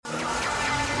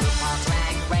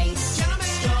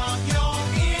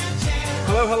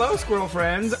Hello, squirrel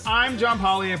friends. I'm John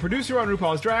Polly, a producer on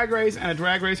RuPaul's Drag Race and a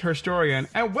Drag Race historian.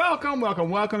 And welcome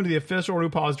to the official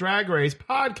RuPaul's Drag Race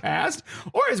podcast,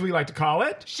 or as we like to call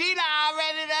it, She not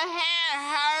ready to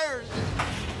have hers.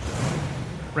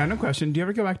 Random question. Do you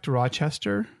ever go back to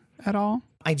Rochester at all?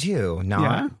 I do.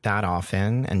 Not that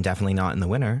often, and definitely not in the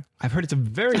winter. I've heard it's a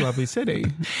very lovely city.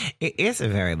 It is a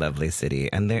very lovely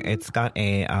city, and it's got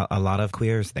a lot of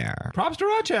queers there. Props to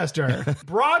Rochester.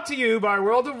 Brought to you by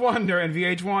World of Wonder and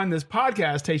VH1, this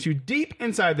podcast takes you deep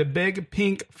inside the big,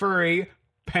 pink, furry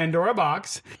Pandora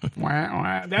Boxx.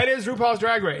 That is RuPaul's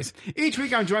Drag Race. Each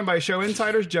week I'm joined by show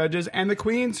insiders, judges, and the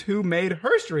queens who made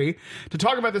herstory to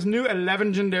talk about this new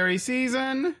 11-gendary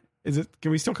season. Can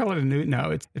we still call it a new?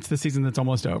 No, it's the season that's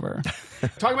almost over.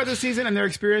 Talk about this season and their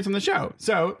experience on the show.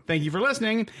 So thank you for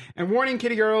listening. And warning,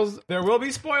 kitty girls, there will be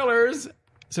spoilers.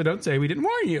 So don't say we didn't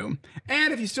warn you.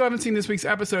 And if you still haven't seen this week's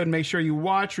episode, make sure you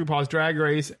watch RuPaul's Drag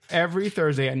Race every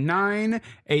Thursday at 9,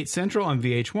 8 Central on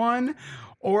VH1,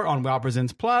 or on WoW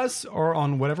Presents Plus, or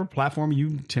on whatever platform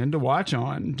you tend to watch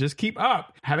on. Just keep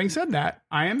up. Having said that,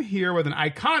 I am here with an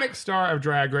iconic star of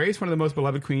Drag Race, one of the most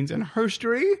beloved queens in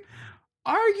herstory,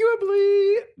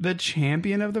 arguably the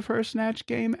champion of the first Snatch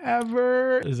game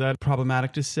ever. Is that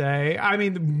problematic to say? I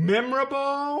mean,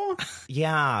 memorable?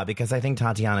 Yeah, because I think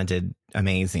Tatiana did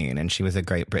amazing, and she was a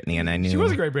great Britney, and I knew... She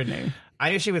was a great Britney.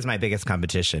 I knew she was my biggest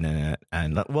competition in it.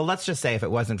 And, well, let's just say if it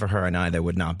wasn't for her and I, there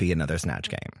would not be another Snatch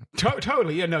game.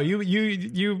 Totally. Yeah, no,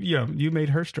 you made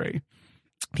her straight.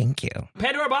 Thank you.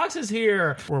 Pandora Boxx is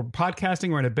here. We're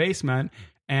podcasting. We're in a basement.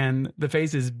 And the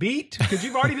face is beat because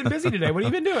you've already been busy today. What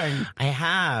have you been doing? I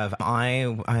have.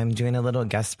 I'm doing a little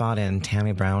guest spot in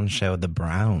Tammy Brown's show, The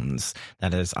Browns,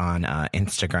 that is on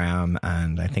Instagram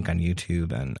and I think on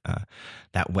YouTube, and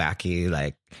that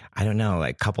wacky,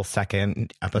 couple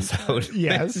second episode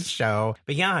yes. show.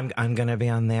 But yeah, I'm going to be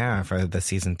on there for the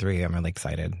season 3. I'm really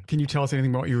excited. Can you tell us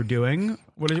anything about what you were doing?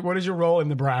 What is your role in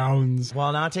The Browns?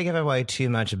 Well, not to give away too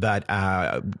much, but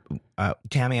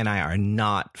Tammy and I are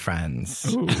not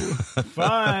friends. Ooh,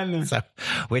 fun.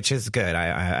 Which is good.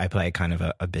 I play kind of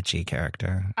a bitchy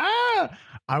character.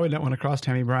 I would not want to cross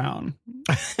Tammy Brown.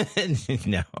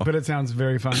 No. But it sounds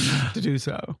very fun to do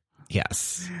so.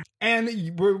 Yes.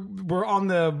 And we're on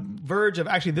the verge of,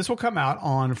 actually, this will come out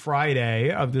on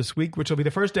Friday of this week, which will be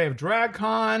the first day of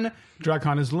DragCon.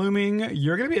 DragCon is looming.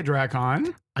 You're going to be at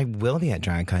DragCon. I will be at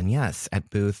DragCon, yes, at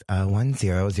booth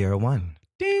 1001.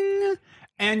 Ding.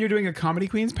 And you're doing a Comedy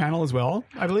Queens panel as well,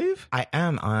 I believe? I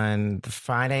am. On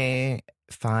Friday,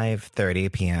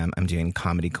 5:30 p.m., I'm doing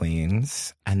Comedy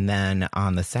Queens. And then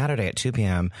on the Saturday at 2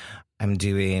 p.m., I'm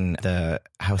doing the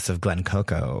House of Glen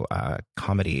Coco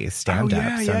comedy stand-up.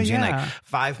 I'm doing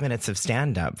 5 minutes of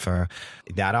stand-up for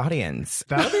that audience.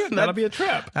 That'll be a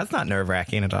trip. That's not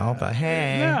nerve-wracking at all, but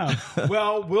hey. Yeah.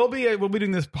 Well, we'll be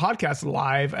doing this podcast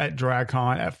live at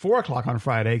DragCon at 4 o'clock on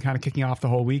Friday, kind of kicking off the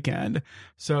whole weekend.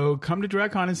 So come to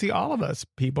DragCon and see all of us,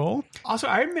 people. Also,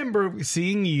 I remember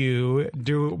seeing you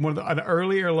do an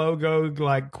earlier logo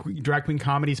drag queen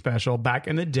comedy special back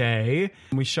in the day.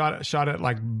 We shot at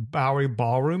Bowery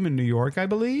Ballroom in New York, I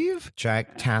believe.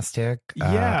 Dragtastic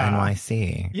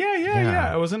NYC.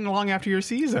 Yeah. It wasn't long after your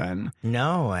season.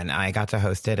 No, and I got to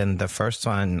host it, and the first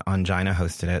one, Angina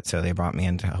hosted it, so they brought me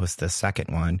in to host the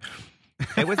second one.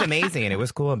 It was amazing, and it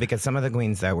was cool because some of the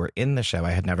queens that were in the show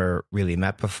I had never really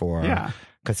met before. Yeah.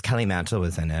 Because Kelly Mantle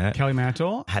was in it. Kelly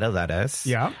Mantle. Hedda Lettuce.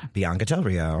 Yeah. Bianca Del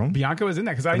Rio. Bianca was in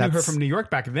that because I knew her from New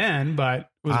York back then, but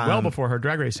it was well before her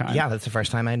Drag Race time. Yeah, that's the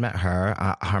first time I'd met her.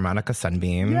 Harmonica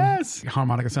Sunbeam. Yes.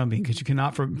 Harmonica Sunbeam, because you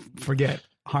cannot forget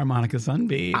Harmonica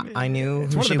Sunbeam. I knew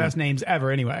it's one of the best names ever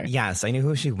anyway. Yes, I knew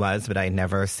who she was, but I'd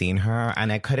never seen her.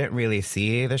 And I couldn't really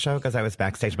see the show because I was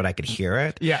backstage, but I could hear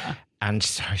it. Yeah. And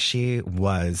she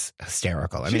was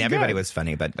hysterical. I mean, everybody was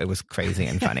funny, but it was crazy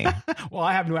and funny. Well,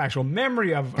 I have no actual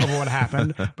memory of what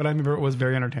happened, but I remember it was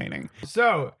very entertaining.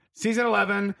 So, season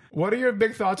 11, what are your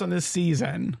big thoughts on this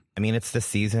season? I mean, it's the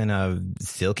season of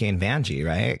Silky and Vanjie,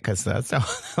 right? Because those are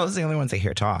the only ones I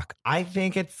hear talk. I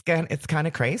think it's kind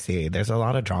of crazy. There's a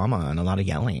lot of drama and a lot of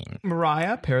yelling.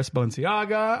 Mariah Paris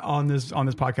Balenciaga on this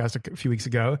podcast a few weeks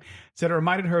ago said it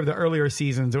reminded her of the earlier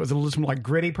seasons. It was a little more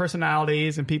gritty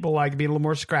personalities and people being a little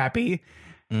more scrappy.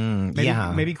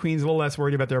 Maybe Queen's a little less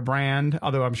worried about their brand,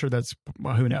 although I'm sure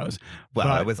who knows.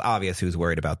 Well, it was obvious who's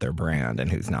worried about their brand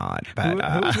and who's not. But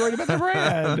who's worried about their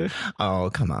brand? Oh,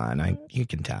 come on. You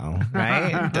can tell,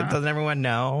 right? Doesn't everyone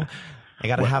know? She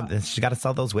got to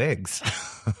sell those wigs.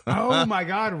 Oh my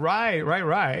God.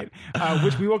 Right.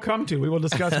 Which we will come to. We will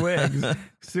discuss wigs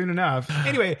soon enough.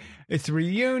 Anyway, it's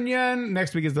Reunion.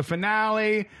 Next week is the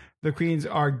finale. The queens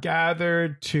are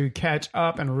gathered to catch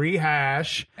up and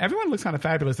rehash. Everyone looks kind of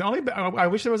fabulous. I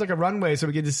wish there was like a runway so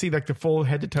we get to see like the full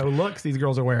head to toe looks these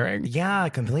girls are wearing. Yeah,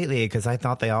 completely. Because I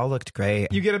thought they all looked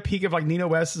great. You get a peek of like Nina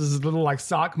West's little like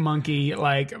sock monkey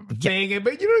like thing,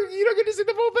 but you don't get to see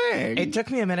the full thing. It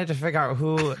took me a minute to figure out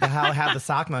who the hell had the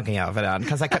sock monkey outfit on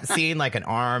because I kept seeing like an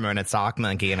arm or a sock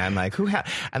monkey, and I'm like, who had?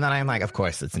 And then I'm like, of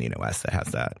course, it's Nina West that has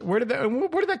that. Where did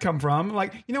that come from?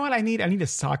 Like, you know what? I need a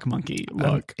sock monkey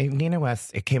look. Nina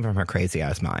West, it came from her crazy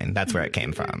ass mind. That's where it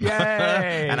came from.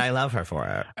 Yay! And I love her for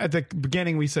it. At the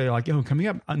beginning, we say like, coming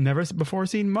up, never before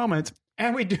seen moments.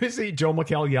 And we do see Joel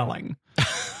McHale yelling.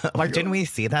 Like, didn't we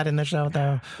see that in the show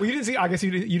though? Well, you didn't see. I guess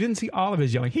you didn't see all of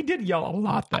his yelling. He did yell a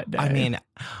lot that day. I mean,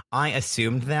 I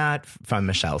assumed that from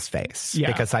Michelle's face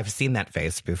because I've seen that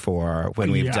face before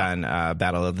when we've done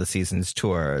Battle of the Seasons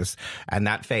tours, and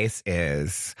that face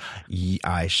is,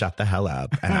 I shut the hell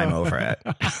up and I'm over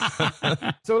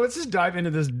it. So let's just dive into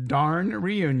this darn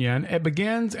reunion. It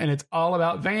begins and it's all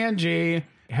about Vanjie.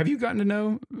 Have you gotten to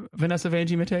know Vanessa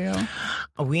Vanjie Mateo?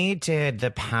 We did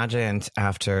the pageant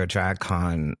after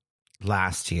DragCon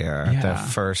last year, the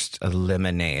first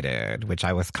eliminated, which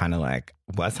I was kind of like,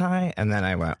 was I? And then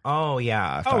I went, oh,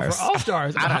 yeah. For All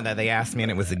Stars. I don't know. They asked me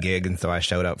and it was a gig, and so I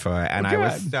showed up for it. And I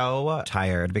was so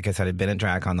tired because I had been at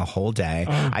DragCon the whole day.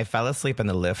 I fell asleep in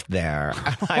the lift there.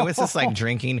 I was just like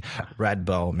drinking Red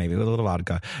Bull, maybe with a little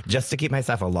vodka, just to keep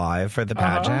myself alive for the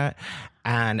pageant.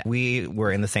 And we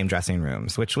were in the same dressing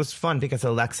rooms, which was fun because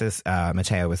Alexis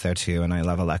Mateo was there too. And I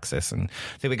love Alexis. And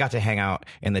so we got to hang out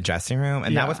in the dressing room.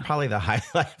 And that was probably the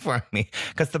highlight for me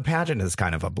because the pageant is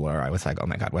kind of a blur. I was like, oh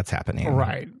my God, what's happening?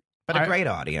 Right. But a great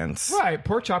audience. Right.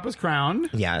 Pork chop was crowned.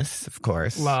 Yes, of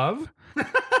course. Love.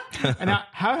 And now,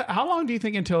 how long do you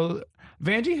think until...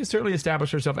 Vanjie has certainly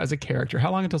established herself as a character. How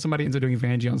long until somebody ends up doing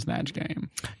Vanjie on Snatch Game?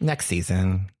 Next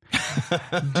season.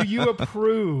 Do you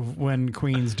approve when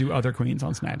queens do other queens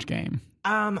on Snatch Game?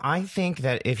 I think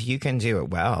that if you can do it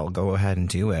well, go ahead and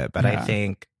do it. But I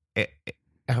think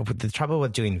the trouble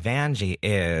with doing Vanjie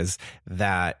is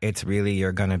that it's really,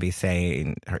 you're going to be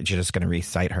saying, you're just going to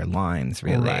recite her lines,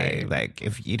 really. Right. Like,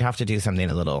 if you'd have to do something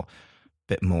a little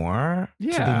bit more to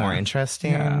be more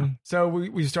interesting. Yeah. So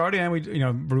we start in,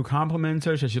 Ru compliments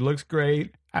her, says she looks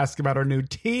great, asks about her new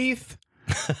teeth.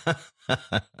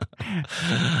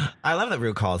 I love that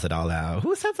Ru calls it all out.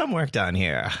 Who said some work done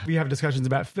here? We have discussions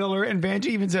about filler, and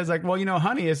Vanjie even says like, well,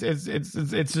 honey, it's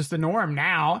just the norm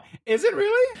now. Is it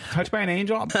really? Touched by an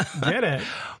angel? Get it.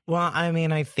 Well, I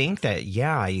mean, I think that,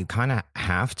 you kind of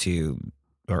have to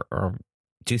or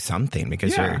do something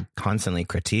because you're constantly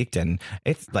critiqued, and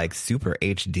it's like super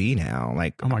HD now.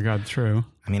 Like, oh my God, true.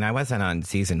 I mean, I wasn't on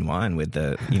season 1 with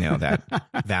the, that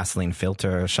Vaseline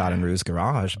filter shot in Ru's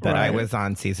garage, but I was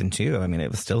on season 2. I mean, it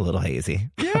was still a little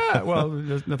hazy. Yeah, well,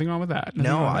 there's nothing wrong with that.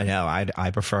 I know. I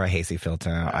prefer a hazy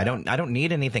filter. I don't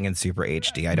need anything in super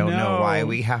HD. I don't know why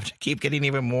we have to keep getting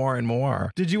even more and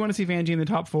more. Did you want to see Vanjie in the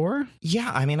top 4?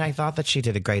 Yeah, I mean, I thought that she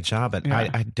did a great job, but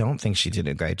I don't think she did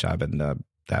a great job in the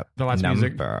last number.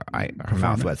 Music. Her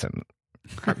mouth wasn't.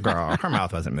 Her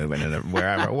mouth wasn't moving, and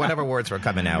whatever words were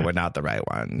coming out were not the right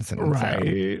ones. And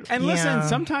right. And listen,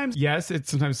 sometimes, it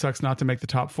sometimes sucks not to make the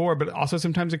top 4, but also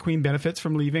sometimes a queen benefits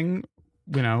from leaving,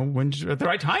 when at the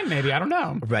right time, maybe. I don't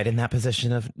know. Right in that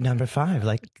position of number 5,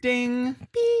 like ding,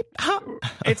 beep, hop.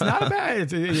 It's not a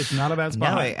bad. It's not a bad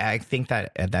spot. No, I think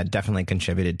that definitely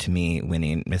contributed to me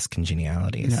winning Miss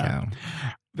Congeniality. Yeah. So.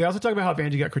 They also talk about how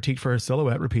Vanjie got critiqued for her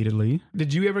silhouette repeatedly.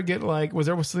 Did you ever get was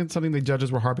there something the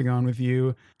judges were harping on with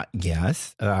you?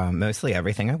 Yes. Mostly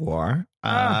everything I wore.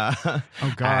 Oh,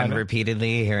 God. And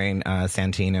repeatedly hearing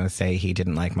Santino say he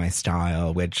didn't like my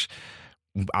style, which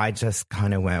I just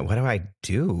kind of went, what do I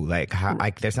do?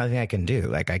 There's nothing I can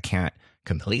do. I can't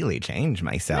completely change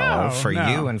myself for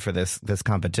you and for this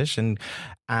competition.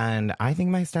 And I think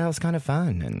my style is kind of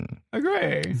fun. And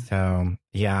agree. So,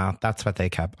 yeah, that's what they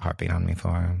kept harping on me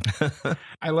for.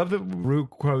 I love that Ru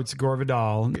quotes Gore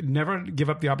Vidal, never give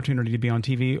up the opportunity to be on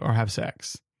TV or have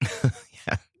sex.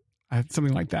 Yeah.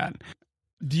 Something like that.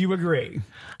 Do you agree?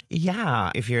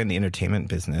 Yeah. If you're in the entertainment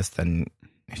business, then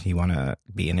you want to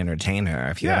be an entertainer.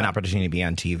 If you have an opportunity to be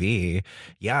on TV,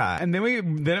 And then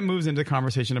it moves into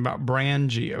conversation about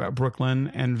Brangie, about Brooklyn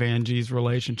and Vanjie's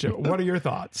relationship. What are your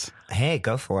thoughts? Hey,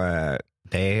 go for it.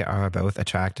 They are both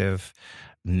attractive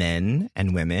men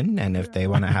and women, and if they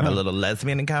want to have a little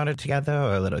lesbian encounter together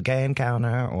or a little gay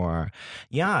encounter,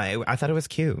 I thought it was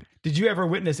cute. Did you ever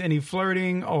witness any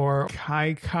flirting or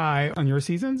kai on your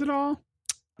seasons at all?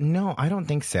 No, I don't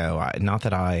think so. Not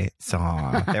that I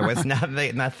saw. There was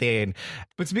nothing.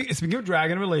 But speaking of drag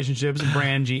and relationships,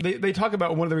 Brangie, they talk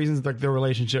about one of the reasons their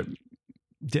relationship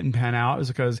didn't pan out? Is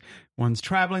it because one's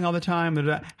traveling all the time?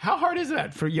 How hard is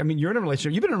that for you? I mean, you're in a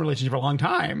relationship. You've been in a relationship for a long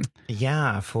time.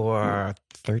 Yeah, for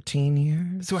 13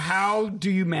 years. So how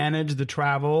do you manage the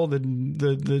travel, the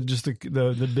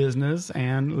business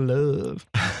and love?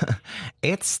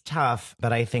 It's tough,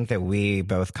 but I think that we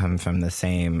both come from the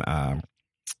same, I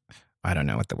don't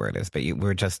know what the word is, but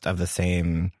we're just of the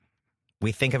same.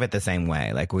 We think of it the same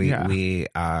way. Like we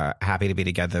are happy to be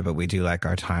together, but we do like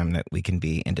our time that we can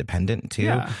be independent too.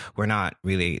 Yeah. We're not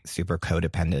really super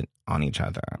codependent on each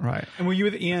other. Right. And were you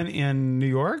with Ian in New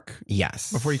York?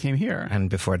 Yes. Before you came here?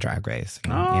 And before Drag Race. Oh.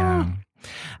 Yeah.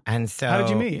 And so. How did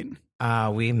you meet?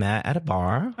 We met at a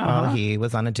bar while he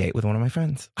was on a date with one of my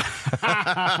friends.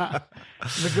 The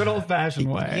good old fashioned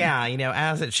way. Yeah.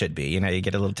 As it should be. You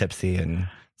get a little tipsy and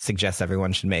suggest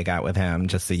everyone should make out with him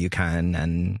just so you can.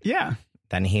 And yeah.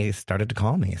 Then he started to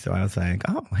call me. So I was like,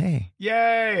 oh, hey.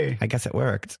 Yay. I guess it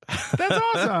worked. That's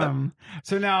awesome.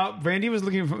 So now Brandy was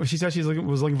looking for, she said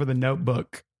was looking for the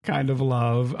Notebook kind of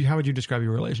love. How would you describe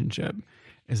your relationship?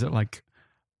 Is it like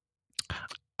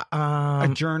a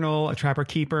journal, a trapper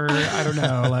keeper? I don't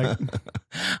know.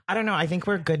 I don't know. I think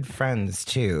we're good friends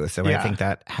too. So I think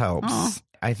that helps. Aww.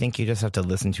 I think you just have to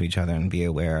listen to each other and be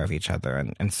aware of each other.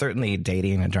 And certainly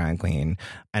dating a drag queen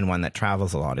and one that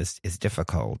travels a lot is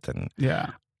difficult. And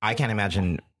I can't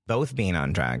imagine both being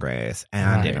on Drag Race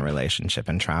and in a relationship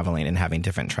and traveling and having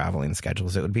different traveling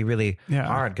schedules. It would be really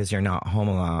hard because you're not home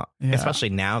a lot, especially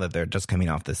now that they're just coming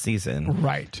off the season.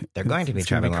 Right. They're going to be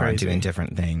traveling around doing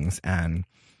different things. And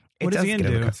what does Ian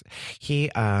do?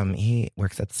 He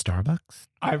works at Starbucks.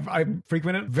 I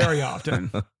frequent it very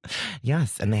often.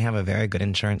 Yes, and they have a very good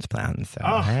insurance plan. So,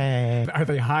 hey. Are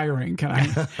they hiring?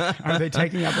 Are they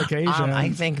taking applications? I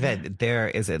think that there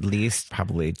is at least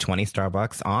probably 20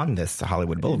 Starbucks on this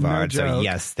Hollywood Boulevard. No joke. So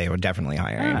yes, they were definitely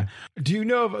hiring. Yeah. Do you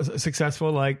know of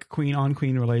successful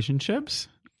queen-on-queen relationships?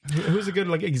 Who's a good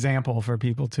example for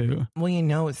people to?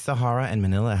 Well, Sahara and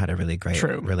Manila had a really great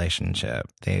relationship.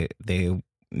 They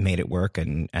made it work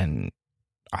and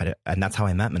that's how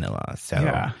I met Manila. So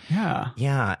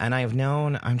yeah. And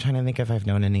I'm trying to think if I've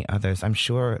known any others. I'm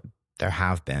sure there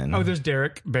have been. Oh, there's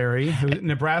Derek Barry, who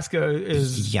Nebraska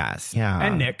is. Yes. Yeah.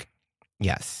 And Nick.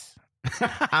 Yes.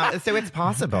 So it's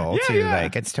possible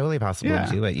it's totally possible to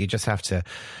do it. You just have to,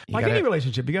 any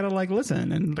relationship, you got to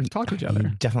listen and talk to each other. You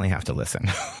definitely have to listen.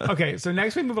 Okay. So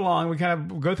next we move along, we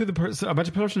kind of go through a bunch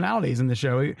of personalities in the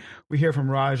show. We hear from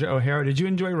Raja O'Hara. Did you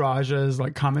enjoy Raja's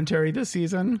commentary this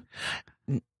season?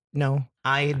 No,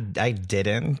 I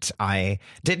didn't. I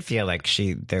did feel like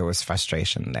there was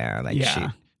frustration there. She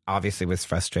obviously was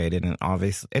frustrated, and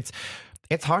obviously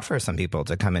it's hard for some people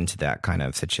to come into that kind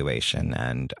of situation.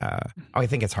 And I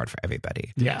think it's hard for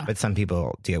everybody. Yeah. But some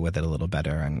people deal with it a little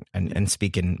better and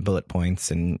speak in bullet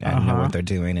points and know what they're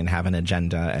doing and have an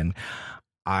agenda. And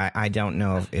I don't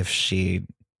know if she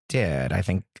did. I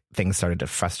think things started to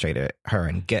frustrate her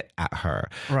and get at her.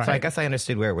 Right. So I guess I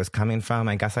understood where it was coming from.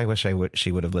 I guess I wish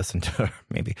she would have listened to her,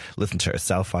 maybe listened to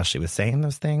herself while she was saying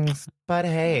those things. But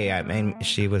hey, I mean,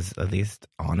 she was at least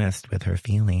honest with her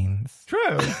feelings.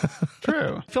 True.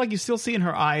 I feel like you still see in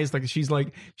her eyes,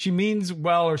 she means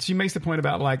well, or she makes the point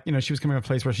about she was coming from a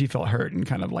place where she felt hurt and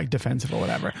kind of defensive or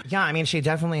whatever. Yeah. I mean, she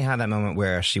definitely had that moment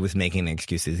where she was making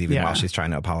excuses even while she's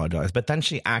trying to apologize. But then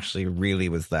she actually really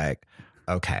was like,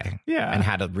 okay. Yeah. And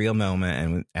had a real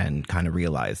moment and kind of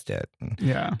realized it.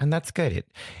 Yeah. And that's good.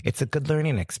 It's a good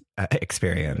learning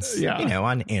experience. Yeah.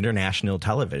 On international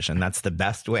television. That's the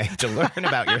best way to learn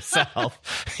about yourself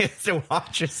is to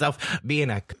watch yourself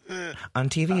being on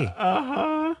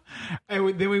TV.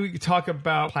 And then we talk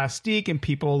about Plastique and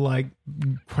people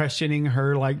questioning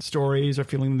her stories or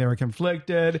feeling they were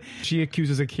conflicted. She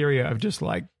accuses Akira of just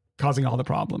causing all the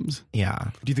problems. Yeah.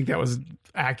 Do you think that was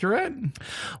accurate?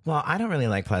 Well, I don't really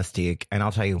like Plastique, and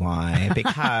I'll tell you why.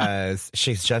 Because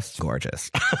she's just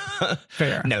gorgeous.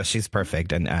 Fair. No, she's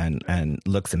perfect and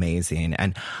looks amazing.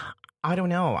 And I don't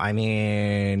know. I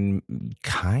mean,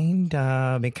 kind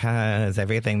of, because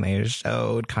everything they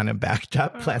showed kind of backed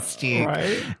up Plastique.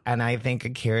 Right. And I think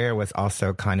Akira was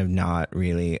also kind of not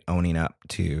really owning up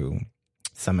to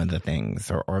some of the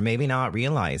things, or maybe not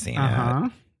realizing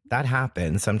it. That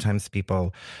happens. Sometimes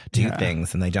people do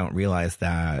things and they don't realize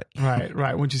that.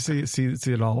 Right. Once you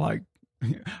see it all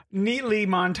neatly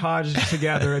montaged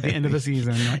together at the end of the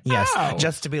season. Yes.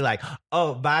 Just to be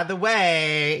oh, by the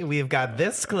way, we've got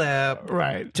this clip.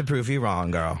 Right. To prove you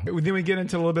wrong, girl. Then we get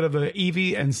into a little bit of the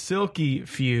Evie and Silky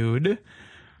feud,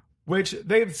 which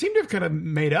they seem to have kind of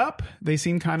made up. They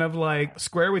seem kind of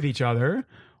square with each other.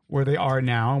 where they are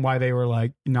now and why they were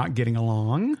like not getting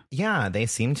along? Yeah, they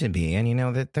seem to be.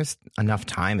 And that there's enough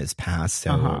time has passed.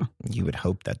 So you would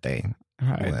hope that they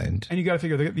would. And you got to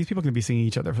figure these people can be seeing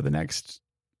each other for the next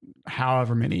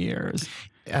however many years.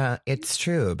 It's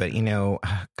true. But,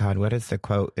 God, what is the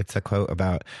quote? It's a quote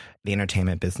about the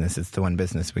entertainment business. It's the one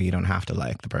business where you don't have to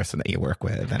like the person that you work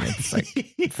with. And it's like,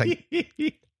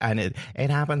 and it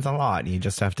happens a lot. You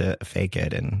just have to fake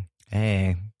it and,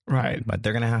 hey. Right. But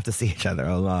they're going to have to see each other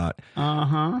a lot.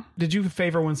 Did you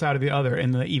favor one side or the other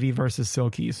in the Evie versus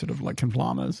Silky sort of like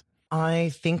conflamas?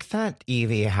 I think that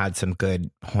Evie had some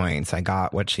good points. I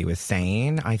got what she was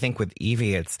saying. I think with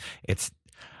Evie, it's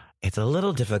a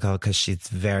little difficult because she's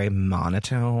very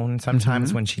monotone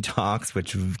sometimes when she talks,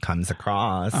 which comes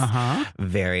across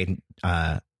very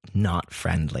not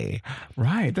friendly.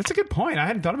 Right. That's a good point. I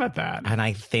hadn't thought about that. And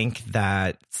I think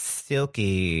that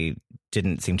Silky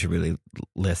didn't seem to really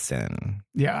listen.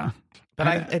 Yeah.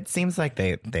 But it seems like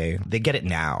they get it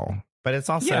now. But it's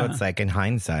also, it's like in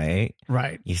hindsight,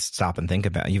 right? You stop and think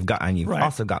about it. You've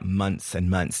also got months and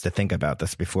months to think about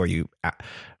this before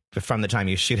from the time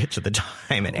you shoot it to the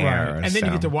time it airs. And then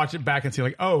you get to watch it back and see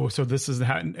like, oh, so this is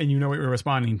how, and you know what you're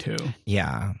responding to.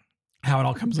 Yeah. How it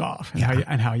all comes off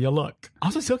and how you look.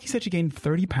 Also, Silky said she gained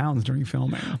 30 pounds during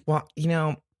filming. Well,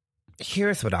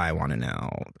 here's what I want to know.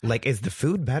 Like, is the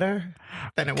food better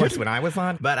than it was when I was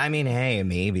on? But I mean, hey,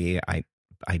 maybe I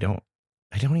don't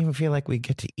even feel like we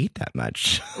get to eat that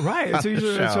much. Right. So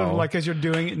usually it's sort of like as you're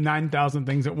doing 9,000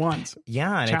 things at once.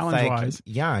 Yeah. Challenge-wise.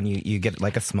 And you get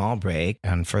like a small break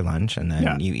and for lunch and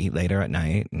then you eat later at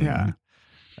night. And,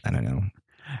 I don't know.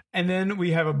 And then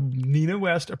we have a Nina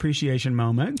West appreciation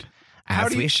moment.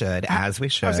 As we should. I was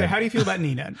saying, how do you feel about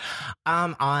Nina?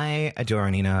 I adore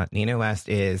Nina. Nina West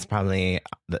is probably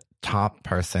the top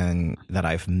person that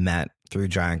I've met through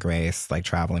Drag Race, like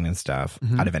traveling and stuff,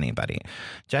 out of anybody.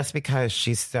 Just because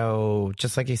she's so,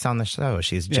 just like you saw on the show,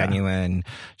 she's genuine,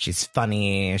 she's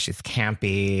funny, she's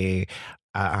campy.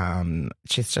 I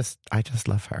just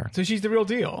love her. So she's the real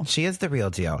deal. She is the real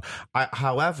deal.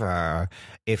 However,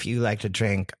 if you like to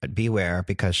drink, beware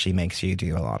because she makes you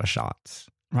do a lot of shots.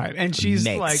 Right. And she's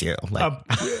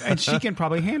and she can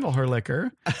probably handle her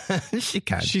liquor. She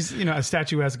can. She's, a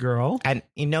statuesque girl. And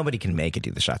nobody can make you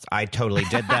do the shots. I totally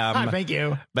did them. Thank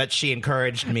you. But she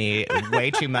encouraged me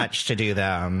way too much to do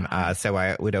them. So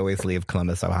I would always leave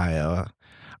Columbus, Ohio,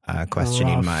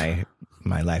 questioning my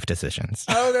life decisions.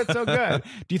 Oh, that's so good.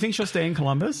 Do you think she'll stay in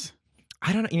Columbus?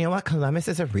 I don't know. You know what? Columbus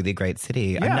is a really great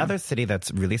city. Yeah. Another city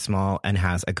that's really small and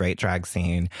has a great drag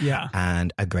scene. Yeah.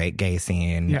 And a great gay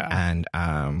scene. Yeah. And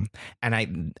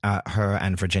her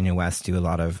and Virginia West do a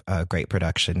lot of great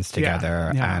productions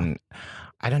together. Yeah. And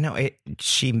I don't know.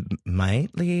 She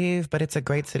might leave, but it's a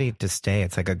great city to stay.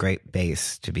 It's like a great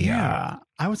base to be at.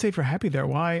 I would say if you're happy there,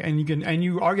 why? And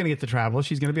you are going to get to travel.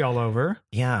 She's going to be all over.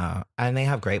 Yeah. And they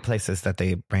have great places that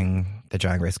they bring the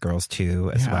Drag Race girls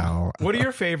to as well. What are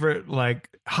your favorite like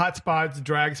hot spots,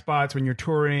 drag spots when you're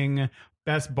touring,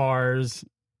 best bars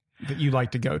that you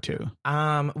like to go to?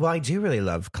 Well, I do really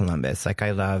love Columbus. Like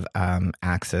I love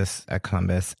Axis at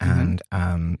Columbus and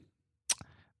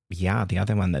the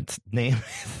other one that's name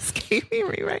is escaping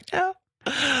me right now.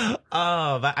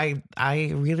 Oh, but I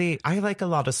like a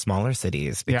lot of smaller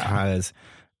cities because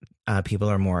people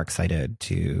are more excited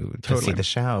to see the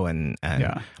show and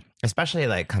especially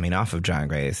like coming off of Drag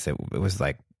Race. It was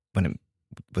like when it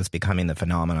was becoming the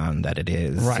phenomenon that it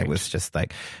is. Right. It was just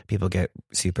like people get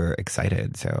super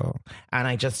excited. So, and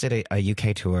I just did a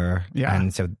UK tour,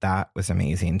 and so that was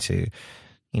amazing to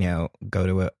go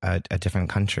to a different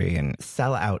country and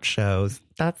sell out shows.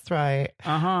 That's right.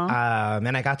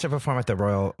 And I got to perform at the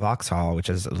Royal Vauxhall, which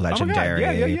is a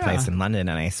legendary place in London,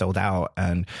 and I sold out,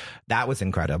 and that was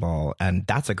incredible. And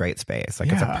that's a great space.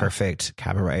 Like it's a perfect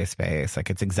cabaret space. Like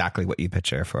it's exactly what you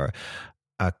picture for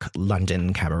a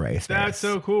London cabaret space. That's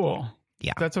so cool.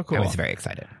 Yeah, that's so cool. I was very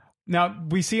excited. Now,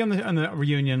 we see on the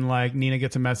reunion, like, Nina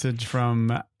gets a message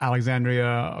from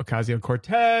Alexandria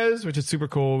Ocasio-Cortez, which is super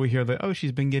cool. We hear that,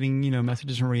 she's been getting,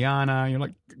 messages from Rihanna. You're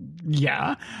like,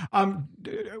 yeah.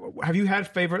 Have you had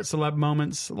favorite celeb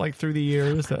moments, like, through the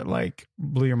years that, like,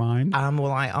 blew your mind?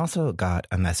 Well, I also got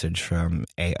a message from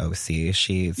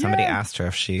AOC. Somebody asked her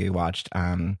if she watched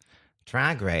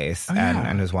Drag Race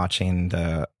and was watching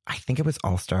I think it was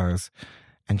All Stars.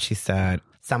 And she said,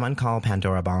 someone called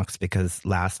Pandora Boxx because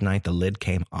last night the lid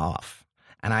came off.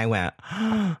 And I went,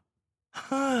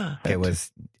 it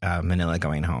was Manila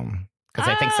going home. Because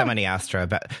I think someone asked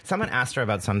her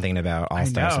about something about All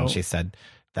Stars. And she said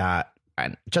that,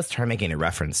 and just her making a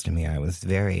reference to me, I was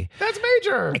very... That's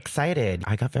major. Excited.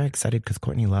 I got very excited because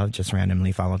Courtney Love just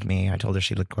randomly followed me. I told her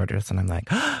she looked gorgeous, and I'm like,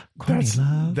 Courtney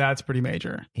Love. That's pretty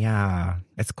major. Yeah,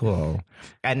 it's cool.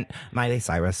 And Miley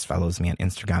Cyrus follows me on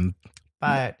Instagram.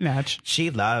 But Natch.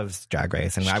 She loves Drag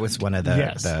Race, and I was one of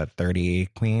the 30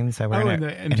 queens that were in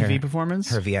the MTV performance?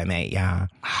 Her VMA, yeah.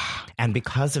 And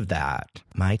because of that,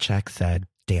 my check said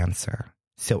dancer.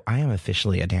 So I am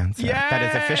officially a dancer. Yay! That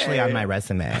is officially on my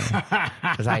resume.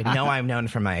 Because I know I'm known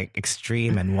for my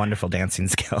extreme and wonderful dancing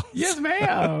skills. Yes,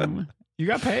 ma'am. You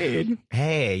got paid.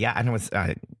 Hey, yeah. And it was,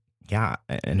 an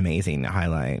amazing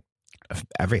highlight of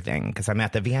everything. Because I'm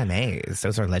at the VMAs.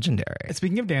 Those are legendary.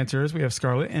 Speaking of dancers, we have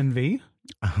Scarlet Envy.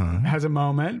 Has a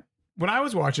moment. When I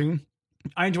was watching,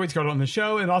 I enjoyed Scarlet on the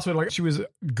show, and also like she was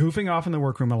goofing off in the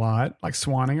workroom a lot, like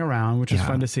swanning around, which was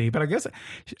fun to see. But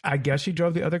I guess she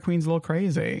drove the other queens a little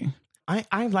crazy.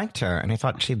 I liked her, and I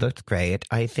thought she looked great.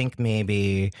 I think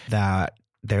maybe that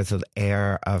there's an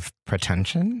air of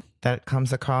pretension that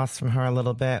comes across from her a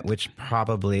little bit, which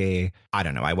probably, I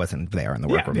don't know, I wasn't there in the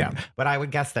workroom. Yeah. But I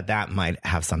would guess that might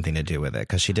have something to do with it,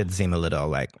 because she did seem a little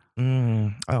like,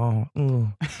 I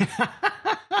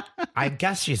would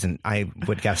guess she's in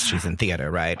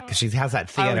theater, right? Because she has that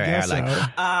theater air, like,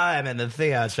 I'm in the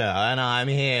theater and I'm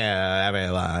here,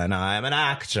 everyone. I'm an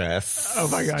actress. Oh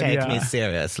my God, Take me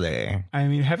seriously. I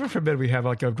mean, heaven forbid we have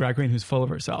like a drag queen who's full of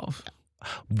herself.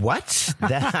 What?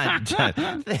 That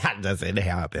doesn't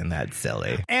happen. That's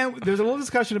silly. And there's a little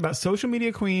discussion about social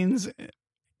media queens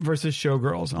versus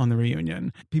showgirls on the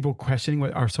reunion. People questioning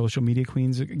what are social media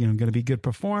queens, going to be good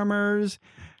performers?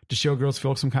 Do showgirls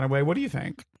feel some kind of way? What do you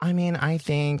think? I mean, I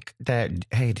think that,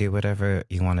 hey, do whatever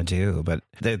you want to do, but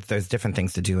there's different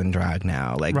things to do in drag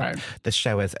now. Like, the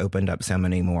show has opened up so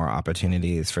many more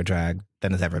opportunities for drag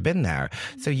than has ever been there.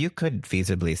 So you could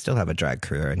feasibly still have a drag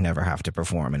career and never have to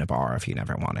perform in a bar if you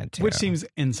never wanted to. Which seems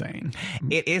insane.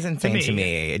 It is insane to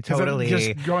me. It totally.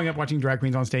 Just growing up watching drag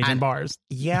queens on stage in bars.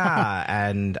 Yeah.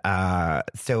 And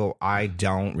so I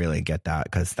don't really get that,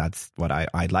 because that's what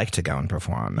I'd like to go and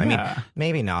perform. I mean,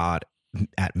 maybe not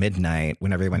at midnight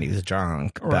when everybody's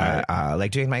drunk, but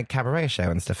like doing my cabaret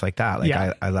show and stuff like that.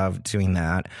 Like I love doing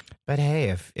that. But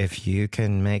hey, if you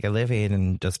can make a living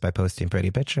and just by posting pretty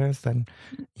pictures, then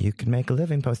you can make a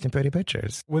living posting pretty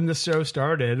pictures. When the show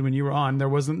started, when you were on, there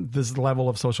wasn't this level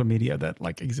of social media that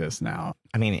like exists now.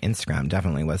 I mean, Instagram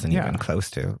definitely wasn't even close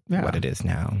to what it is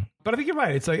now. But I think you're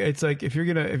right. It's like if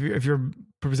you're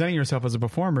presenting yourself as a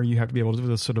performer, you have to be able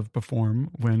to sort of perform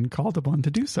when called upon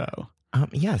to do so.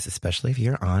 Yes, especially if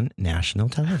you're on national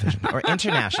television or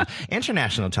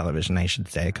international television, I should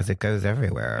say, because it goes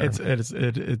everywhere.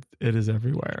 It is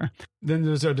everywhere. Then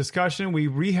there's a discussion. We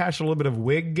rehashed a little bit of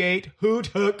Wiggate. Who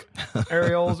took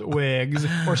Ariel's wigs?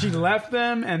 Or she left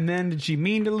them, and then did she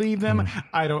mean to leave them?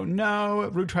 I don't know.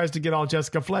 Ru tries to get all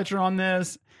Jessica Fletcher on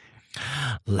this.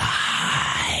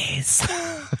 Lies.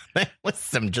 There was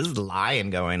some just lying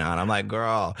going on. I'm like,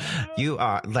 girl, you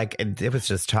are like, it was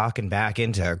just talking back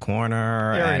into a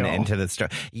corner and into the story.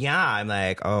 Yeah, I'm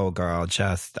like, oh, girl,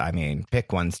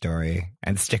 pick one story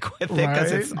and stick with it,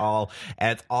 because it's all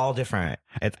different.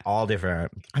 It's all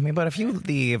different. I mean, but if you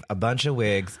leave a bunch of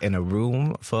wigs in a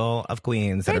room full of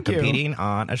queens that are competing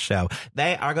on a show,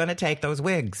 they are going to take those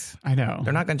wigs. I know.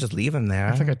 They're not going to just leave them there.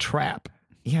 It's like a trap.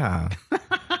 Yeah.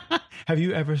 Have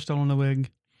you ever stolen a wig?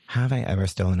 Have I ever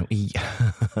stolen a wig?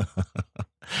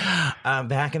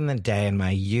 Back in the day, in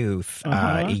my youth,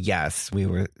 yes, we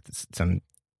were some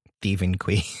thieving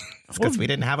queens because we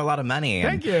didn't have a lot of money.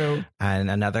 Thank you.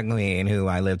 And another queen who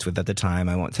I lived with at the time,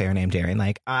 I won't say her name, Darienne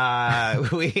Lake.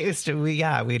 We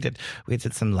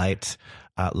did some light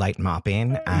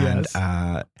mopping, and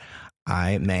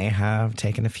I may have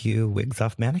taken a few wigs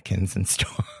off mannequins in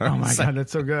stores. Oh my God,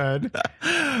 that's so good.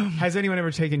 Has anyone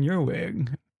ever taken your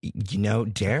wig? You know,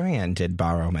 Darienne did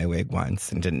borrow my wig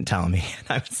once and didn't tell me, and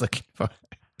I was looking for it.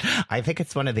 I think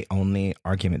it's one of the only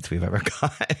arguments we've ever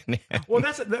gotten. Well,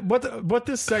 that's what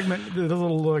this segment, the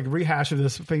little like rehash of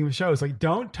this thing shows. Like,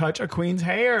 don't touch a queen's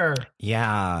hair.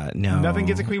 Yeah, no. Nothing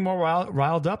gets a queen more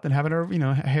riled up than having her,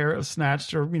 hair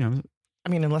snatched or, I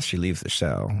mean, unless she leaves the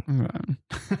show.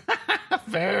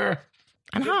 Fair.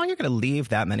 And how are you going to leave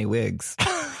that many wigs?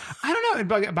 I don't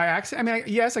know. By accident. I mean,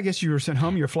 yes, I guess you were sent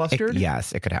home. You're flustered.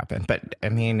 Yes, it could happen. But I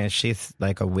mean, she's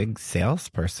like a wig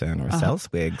salesperson or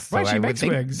sells wigs. So right, she I makes would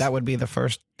think wigs. That would be the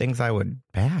first things I would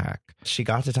pack. She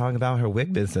got to talk about her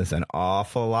wig business an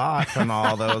awful lot from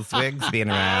all those wigs being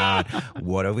around.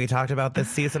 What have we talked about this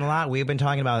season a lot? We've been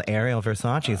talking about Ariel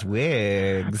Versace's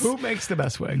wigs. Who makes the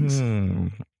best wigs?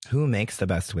 Who makes the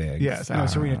best wigs? Yes, I know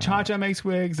Serena Chacha makes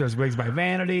wigs. There's Wigs by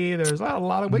Vanity. There's a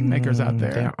lot of wig makers out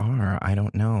there. There are. I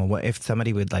don't know. Well, if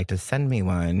somebody would like to send me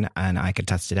one and I could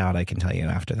test it out, I can tell you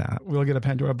after that. We'll get a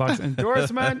Pandora Boxx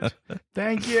endorsement.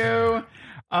 Thank you.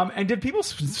 And did people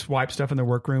swipe stuff in their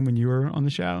workroom when you were on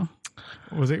the show?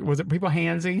 Was it people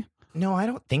handsy? No, I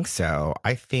don't think so.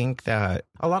 I think that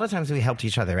a lot of times we helped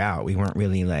each other out. We weren't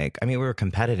really we were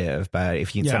competitive, but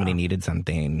if somebody needed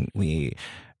something, we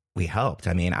helped.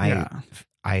 I mean,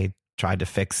 I tried to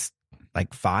fix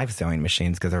like 5 sewing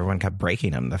machines because everyone kept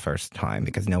breaking them the first time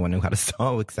because no one knew how to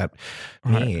sew except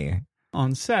me.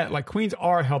 On set, like queens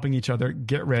are helping each other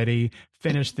get ready,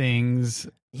 finish things.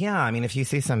 Yeah, I mean, if you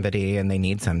see somebody and they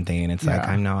need something, it's like,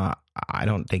 I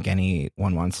don't think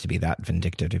anyone wants to be that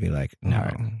vindictive to be like, no.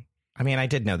 Right. I mean, I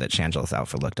did know that Shangela's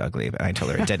outfit looked ugly, but I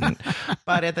told her it didn't.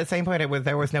 But at the same point,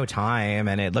 there was no time,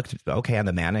 and it looked okay on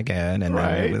the mannequin, and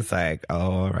then it was like,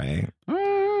 oh, right.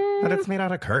 But it's made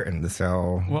out of curtains,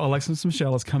 so... Well, Alexis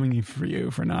Michelle is coming for you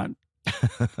for not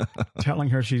telling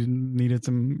her she needed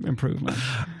some improvement.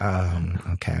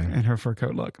 Okay. In her fur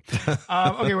coat look. Okay,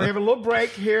 we're going to have a little break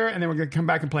here, and then we're going to come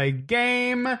back and play a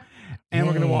game, and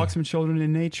we're going to walk some children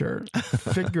in nature,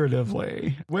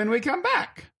 figuratively, when we come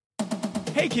back.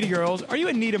 Hey, kitty girls, are you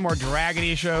in need of more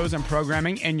draggedy shows and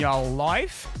programming in your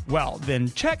life? Well, then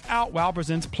check out WOW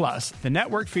Presents Plus, the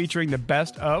network featuring the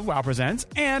best of WOW Presents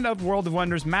and of World of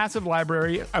Wonder's massive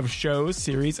library of shows,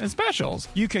 series, and specials.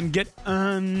 You can get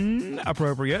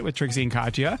inappropriate with Trixie and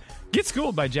Katya, get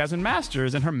schooled by Jasmine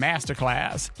Masters in her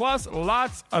masterclass, plus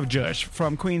lots of jush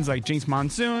from queens like Jinx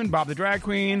Monsoon, Bob the Drag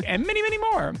Queen, and many, many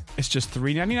more. It's just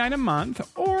 $3.99 a month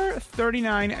or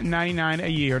 $39.99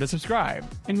 a year to subscribe.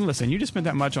 And listen, you just spent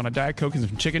that much on a Diet Coke and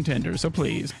some chicken tenders, so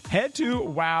please head to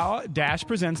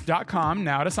wow-presents.com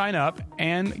now to sign up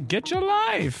and get your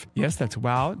life. Yes, that's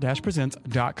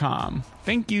wow-presents.com.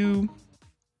 Thank you.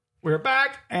 We're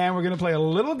back, and we're going to play a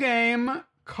little game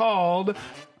called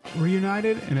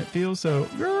Reunited, and it feels so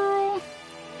girl.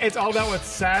 It's all about what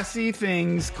sassy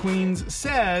things queens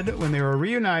said when they were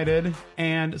reunited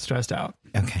and stressed out.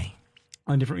 Okay.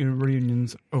 On different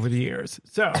reunions over the years.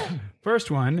 So, first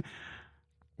one.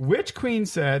 Which queen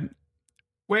said,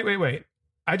 wait,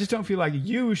 I just don't feel like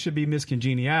you should be Miss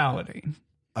Congeniality?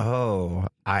 Oh,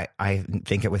 I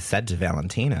think it was said to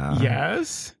Valentina.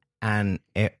 Yes. And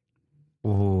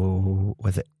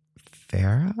was it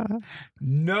Farrah?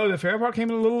 No, the Farrah part came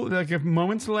a little,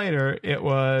 moments later. It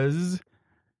was,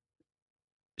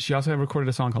 she also had recorded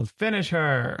a song called Finish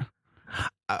Her.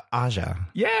 Aja.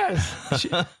 Yes.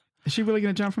 Is she really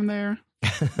going to jump from there?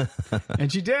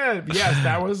 And she did. Yes,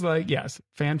 that was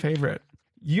fan favorite.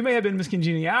 You may have been Miss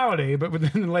Congeniality, but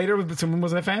then later someone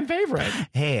was a fan favorite.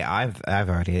 Hey, I've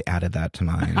already added that to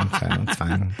mine, so it's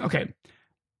fine. Okay.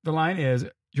 The line is,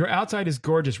 your outside is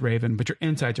gorgeous, Raven, but your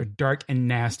insides are dark and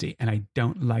nasty, and I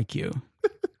don't like you.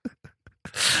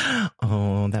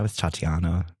 Oh, that was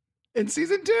Tatiana. In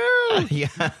season 2. Yeah.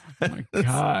 Oh my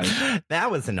God.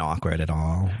 That wasn't awkward at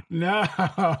all.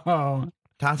 No.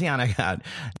 Tatiana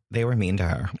they were mean to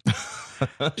her.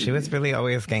 She was really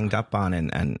always ganged up on,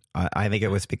 and I think it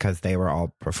was because they were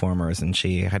all performers, and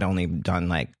she had only done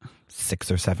like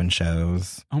 6 or 7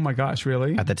 shows. Oh my gosh,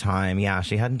 really? At the time, yeah,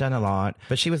 she hadn't done a lot,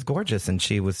 but she was gorgeous and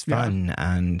she was fun,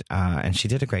 and she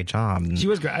did a great job. She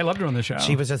was great. I loved her on the show.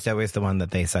 She was just always the one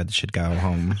that they said should go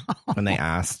home when they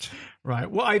asked. Right.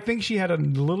 Well, I think she had a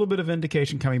little bit of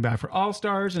indication coming back for All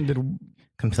Stars and did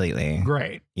completely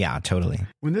great. Yeah, totally.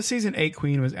 When this season 8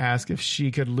 queen was asked if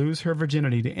she could lose her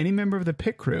virginity to any member of the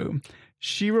pit crew,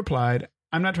 she replied,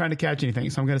 I'm not trying to catch anything,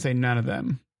 so I'm going to say none of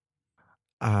them.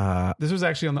 This was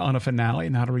actually on a finale,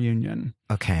 not a reunion.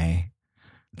 Okay.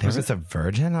 There was a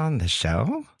virgin on the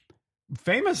show?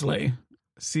 Famously.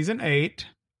 Season 8.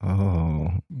 Oh.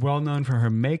 Well known for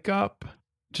her makeup.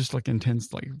 Just like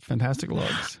intense, like fantastic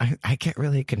looks. I get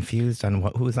really confused on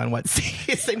who's on what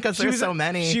season because there's so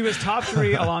many. She was top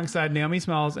 3 alongside Naomi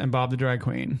Smalls and Bob the Drag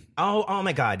Queen. Oh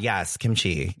my God. Yes.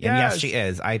 Kimchi. Yes. And yes, she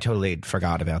is. I totally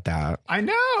forgot about that. I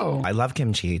know. I love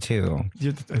Kimchi too.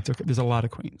 It's okay. There's a lot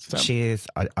of queens. So. She is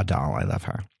a doll. I love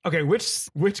her. Okay.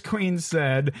 Which queen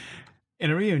said in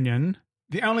a reunion,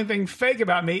 the only thing fake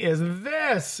about me is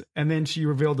this? And then she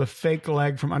revealed a fake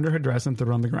leg from under her dress and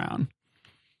threw it on the ground.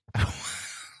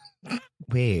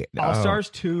 Wait. All Stars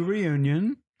 2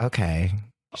 reunion. Okay.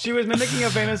 She was mimicking a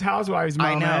famous housewives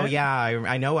moment. I know, yeah.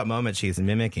 I know what moment she's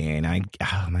mimicking.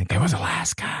 Oh my God. It was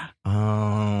Alaska.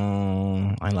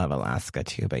 Oh, I love Alaska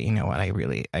too. But you know what? I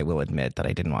will admit that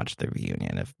I didn't watch the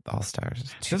reunion of All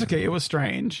Stars 2. That's okay. It was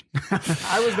strange.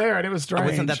 I was there and it was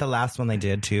strange. Wasn't that the last one they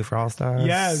did too for All Stars?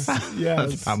 Yes.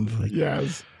 Yes. Probably.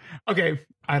 Yes. Okay,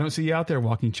 I don't see you out there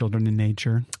walking children in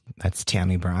nature. That's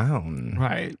Tammy Brown.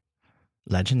 Right.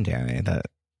 Legendary.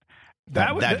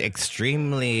 That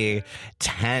extremely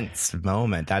tense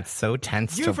moment. That's so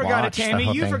tense to watch. You forgot it,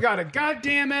 Tammy. You forgot it. God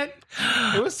damn it.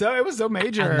 It was so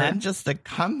major. And then just the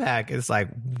comeback is like,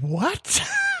 what?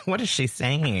 What is she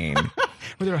saying?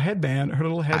 With her headband, her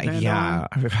little headband on.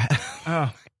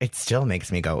 Oh. It still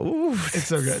makes me go, ooh. It's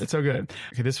so good. It's so good.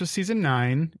 Okay, this was season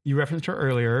 9. You referenced her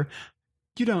earlier.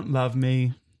 You don't love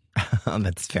me.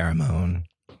 That's Pheromone.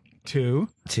 To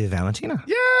Valentina.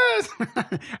 Yes.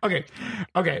 Okay.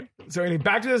 So anyway,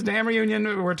 back to this damn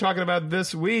reunion we're talking about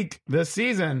this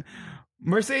season.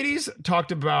 Mercedes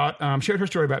talked about, shared her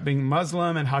story about being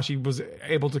Muslim and how she was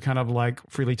able to kind of like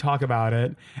freely talk about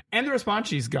it and the response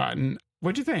she's gotten.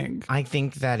 What'd you think? I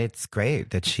think that it's great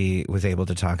that she was able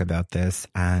to talk about this,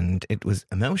 and it was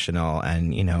emotional.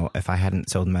 And, you know, if I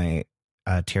hadn't sold my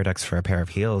tear ducts for a pair of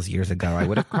heels years ago, I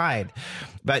would have cried.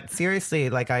 But seriously,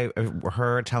 like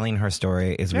her telling her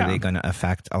story is really going to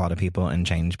affect a lot of people and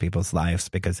change people's lives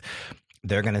because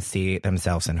they're going to see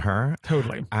themselves in her.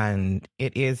 Totally. And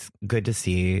it is good to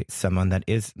see someone that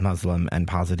is Muslim and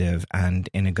positive and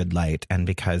in a good light. And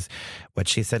because what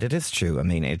she said, it is true. I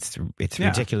mean, it's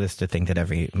ridiculous to think that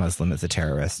every Muslim is a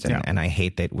terrorist. And I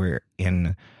hate that we're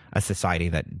in a society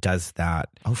that does that.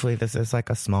 Hopefully this is like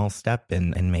a small step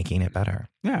in making it better.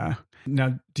 Yeah.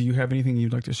 Now, do you have anything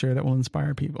you'd like to share that will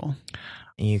inspire people?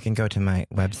 You can go to my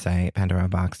website,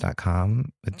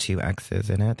 pandoraboxx.com, with 2 X's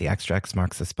in it. The extra X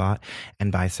marks the spot,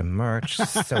 and buy some merch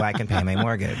so I can pay my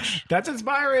mortgage. That's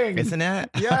inspiring. Isn't it?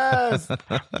 Yes.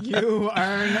 You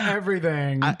earn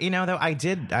everything. You know, though,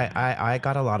 I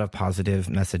got a lot of positive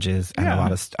messages, and a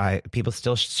lot of people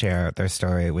still share their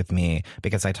story with me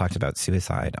because I talked about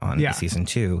suicide on season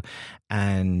 2,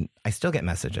 and I still get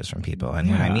messages from people. And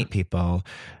when I meet people,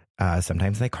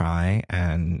 sometimes they cry,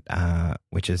 and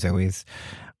which is always,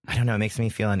 I don't know, it makes me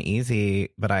feel uneasy,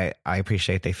 but I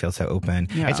appreciate they feel so open.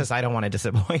 Yeah. It's just I don't want to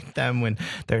disappoint them when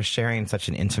they're sharing such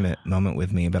an intimate moment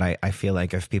with me. But I feel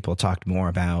like if people talked more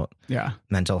about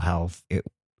mental health,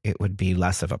 it would be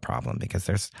less of a problem because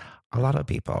there's a lot of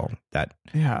people that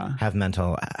have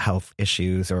mental health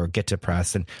issues or get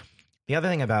depressed. And the other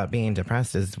thing about being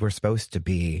depressed is we're supposed to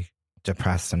be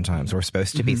depressed sometimes. We're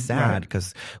supposed to be sad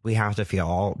because we have to feel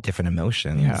all different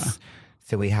emotions. Yeah.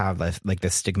 So we have like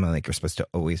this stigma, like you're supposed to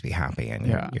always be happy, and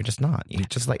you're just not. You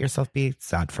just let yourself be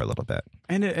sad for a little bit.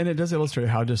 And it does illustrate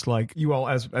how just like you all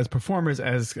as performers,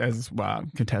 as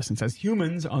contestants, as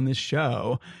humans on this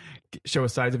show a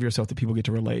sides of yourself that people get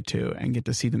to relate to and get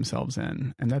to see themselves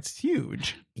in. And that's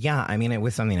huge. Yeah. I mean, it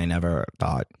was something I never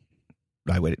thought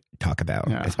I would talk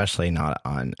about, especially not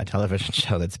on a television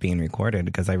show that's being recorded,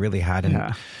 because I really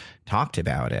hadn't talked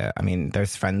about it. I mean,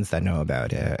 there's friends that know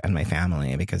about it and my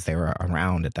family because they were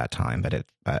around at that time,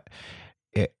 but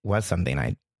it was something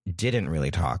I didn't really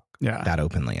talk that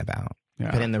openly about.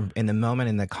 Yeah. But in the moment,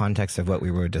 in the context of what we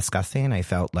were discussing, I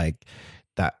felt like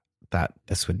that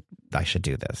I should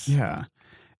do this. Yeah.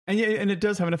 And it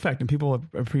does have an effect, and people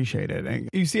appreciate it. And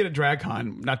you see it at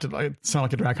DragCon, not to sound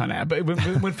like a DragCon ad, but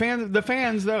when the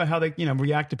fans though, how they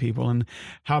react to people and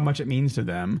how much it means to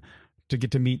them to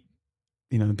get to meet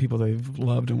the people they've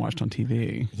loved and watched on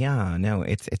TV. Yeah, no,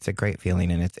 it's a great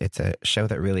feeling, and it's a show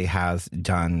that really has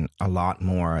done a lot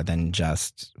more than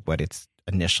just what its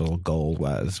initial goal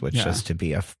was, which was to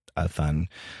be a fun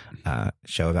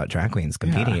show about drag queens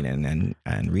competing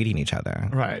and reading each other.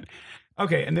 Right.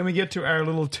 Okay, and then we get to our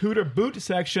little Tudor boot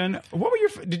section. What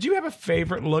were did you have a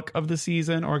favorite look of the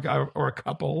season or a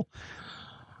couple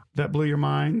that blew your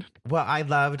mind? Well, I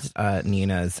loved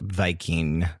Nina's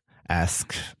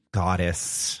Viking-esque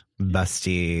goddess,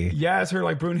 busty. Yes, her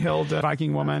like Brunhild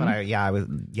Viking woman. I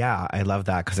love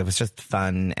that because it was just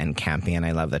fun and campy, and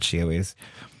I love that she always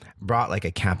brought like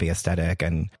a campy aesthetic,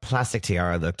 and Plastic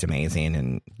Tiara looked amazing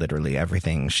in literally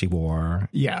everything she wore.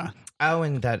 Yeah. Oh,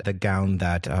 and the gown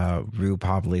that Ru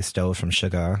probably stole from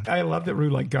Sugar. I love that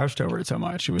Ru like gushed over it so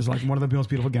much. It was like one of the most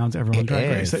beautiful gowns ever on Drag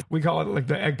Race. We call it like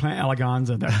the eggplant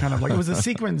eleganza. That kind of like, it was a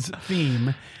sequins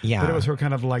theme. Yeah. But it was her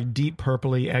kind of like deep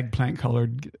purpley eggplant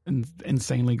colored,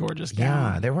 insanely gorgeous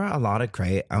gown. Yeah, there were a lot of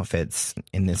great outfits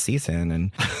in this season,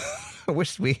 and I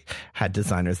wish we had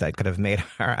designers that could have made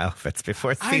our outfits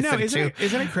before season 2.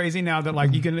 Isn't it crazy now that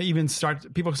like you can even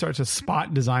people start to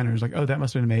spot designers like, oh, that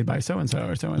must have been made by so and so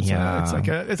or so and so.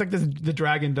 It's like the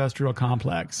drag industrial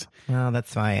complex. Well,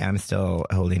 that's why I'm still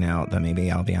holding out that maybe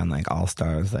I'll be on like All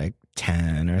Stars like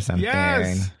 10 or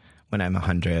something when I'm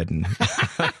 100.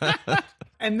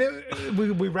 And then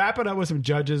we wrap it up with some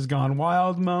Judges Gone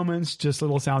Wild moments, just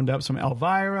little sound ups from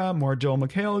Elvira, more Joel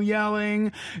McHale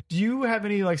yelling. Do you have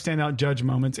any like standout judge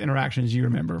moments, interactions you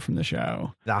remember from the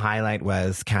show? The highlight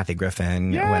was Kathy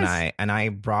Griffin when I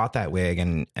brought that wig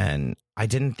and I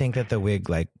didn't think that the wig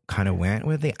like kind of went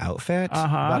with the outfit, but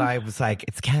I was like,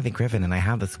 it's Kathy Griffin and I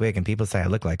have this wig and people say I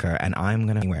look like her and I'm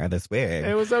going to wear this wig.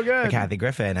 It was so good. For Kathy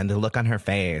Griffin, and the look on her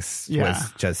face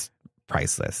was just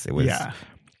priceless. It was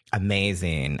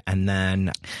amazing. And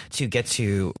then to get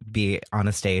to be on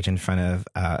a stage in front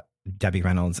of Debbie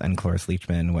Reynolds and Cloris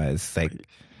Leachman was like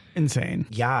insane.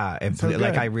 Yeah. So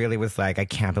like I really was like, I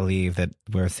can't believe that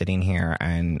we're sitting here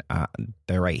and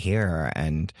they're right here.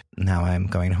 And now I'm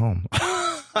going home.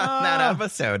 That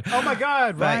episode. Oh my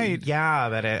God. Right. Yeah.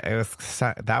 But it was,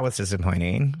 that was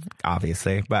disappointing,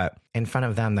 obviously. But in front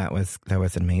of them, that was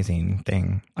an amazing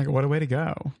thing. Like, what a way to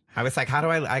go. I was like, how do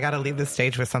I got to leave the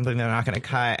stage with something they're not going to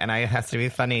cut. And it has to be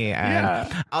funny.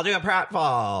 And I'll do a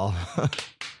pratfall.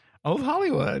 Old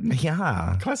Hollywood.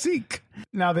 Yeah. Classique.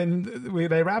 Now then,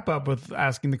 they wrap up with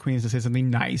asking the queens to say something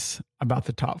nice about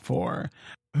the top 4.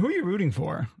 Who are you rooting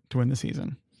for to win the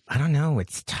season? I don't know.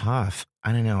 It's tough.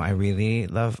 I don't know. I really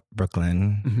love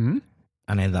Brooklyn.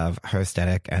 And I love her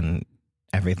aesthetic and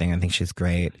everything. I think she's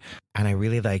great. And I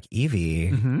really like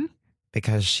Evie.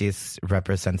 Because she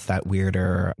represents that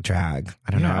weirder drag.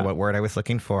 I don't know what word I was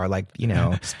looking for. Like, you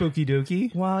know. Spooky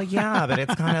dooky? Well, yeah, but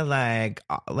it's kind of like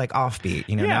offbeat,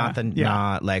 you know,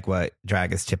 not like what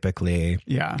drag is typically.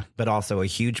 Yeah. But also a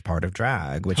huge part of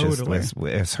drag, which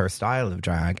is her style of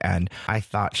drag. And I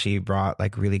thought she brought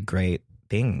like really great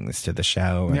things to the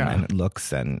show and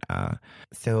looks. And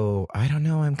so I don't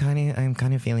know. I'm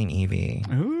kind of feeling Evie.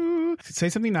 Ooh. Say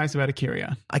something nice about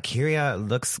Akira. Akira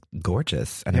looks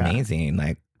gorgeous and amazing.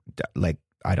 Like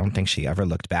I don't think she ever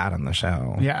looked bad on the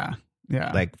show. Yeah.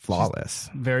 Like flawless.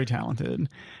 She's very talented.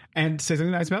 And say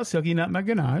something nice about Silky Nutmeg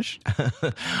Ganache.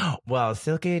 Well,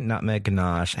 Silky Nutmeg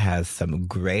Ganache has some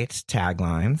great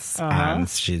taglines, and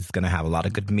she's going to have a lot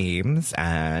of good memes,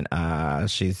 and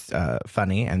she's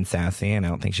funny and sassy, and I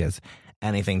don't think she has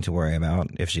anything to worry about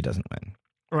if she doesn't win.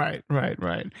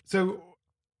 Right. So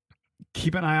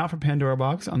keep an eye out for Pandora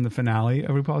Boxx on the finale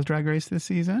of RuPaul's Drag Race this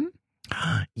season.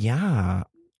 Yeah.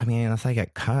 I mean, unless I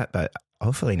get cut, but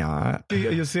hopefully not.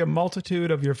 You'll see a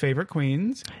multitude of your favorite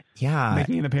queens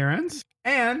making an appearance.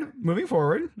 And moving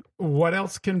forward, what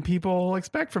else can people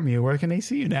expect from you? Where can they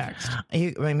see you next?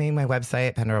 I mean, my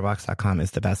website, pandoraboxx.com,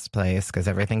 is the best place because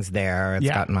everything's there. It's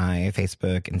got my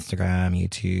Facebook, Instagram,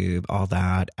 YouTube, all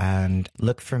that. And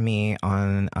look for me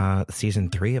on season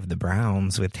 3 of The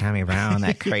Browns with Tammy Brown,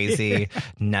 that crazy,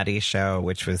 nutty show,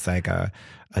 which was like a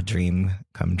dream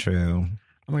come true.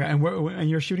 Oh my God. And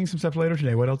you're shooting some stuff later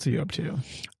today. What else are you up to?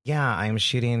 Yeah, I'm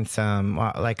shooting some,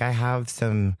 I have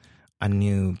a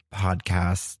new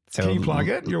podcast. So can you plug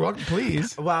it? You're welcome,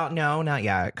 please. Well, no, not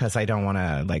yet, because I don't want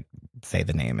to say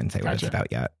the name and say what it's about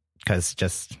yet. Because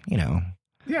just,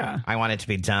 I want it to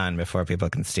be done before people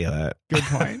can steal it. Good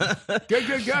point.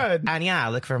 Good.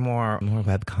 And look for more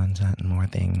web content and more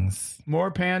things. More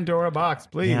Pandora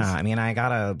Boxx, please. Yeah, I mean, I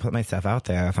gotta put myself out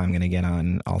there if I'm going to get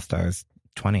on All Stars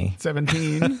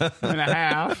 17 and a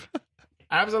half.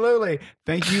 Absolutely.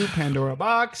 Thank you, Pandora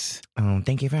Boxx.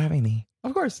 Thank you for having me.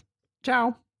 Of course.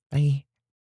 Ciao. Bye.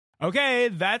 Okay,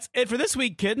 that's it for this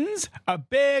week, kittens. A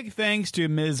big thanks to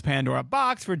Ms. Pandora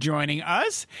Boxx for joining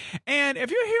us. And if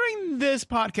you're hearing this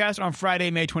podcast on Friday,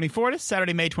 May 24th,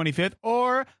 Saturday, May 25th,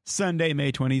 or Sunday,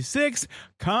 May 26th,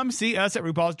 come see us at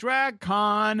RuPaul's Drag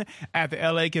Con at the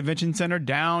LA Convention Center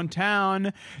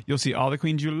downtown. You'll see all the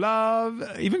queens you love,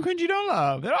 even queens you don't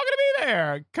love. They're all going to be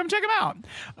there. Come check them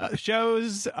out.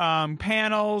 Shows,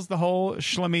 panels, the whole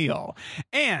schlemiel.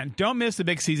 And don't miss the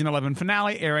big season 11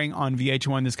 finale airing on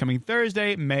VH1 this coming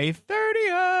Thursday, May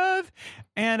 30th,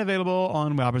 and available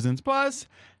on Wow Presents Plus.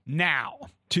 Now,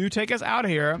 to take us out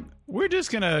of here, we're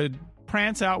just going to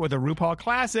prance out with a RuPaul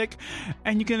classic,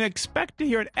 and you can expect to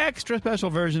hear an extra special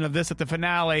version of this at the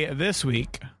finale this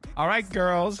week. All right,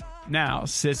 girls, now,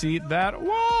 sissy that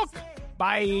walk.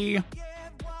 Bye.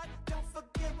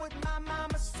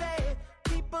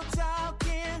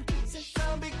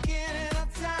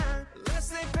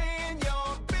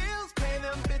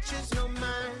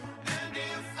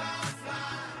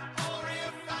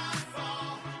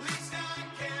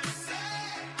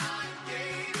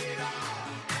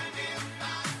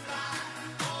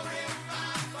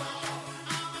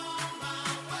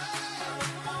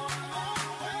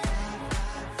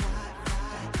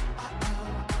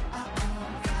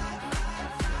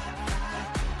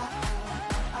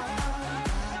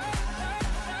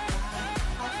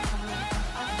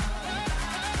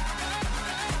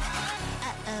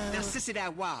 pussy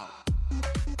that wow.